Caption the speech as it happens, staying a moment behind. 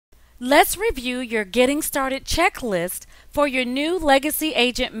Let's review your Getting Started checklist for your new Legacy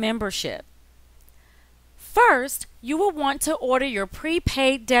Agent membership. First, you will want to order your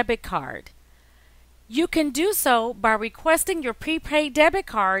prepaid debit card. You can do so by requesting your prepaid debit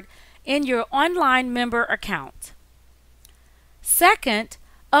card in your online member account. Second,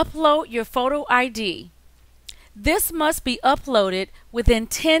 upload your photo ID. This must be uploaded within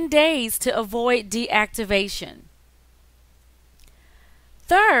 10 days to avoid deactivation.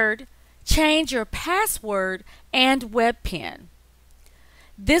 Third, change your password and web PIN.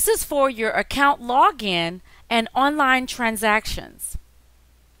 This is for your account login and online transactions.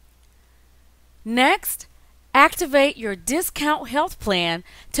 Next, activate your discount health plan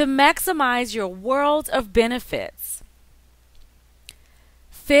to maximize your world of benefits.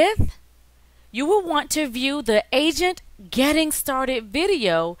 Fifth, you will want to view the Agent Getting Started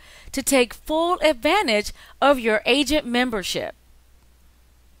video to take full advantage of your agent membership.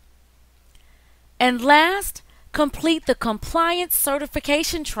 And last, complete the compliance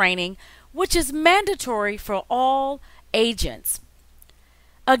certification training, which is mandatory for all agents.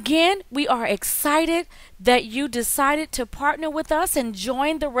 Again, we are excited that you decided to partner with us and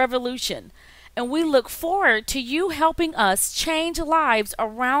join the revolution, and we look forward to you helping us change lives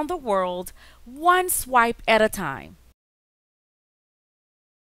around the world one swipe at a time.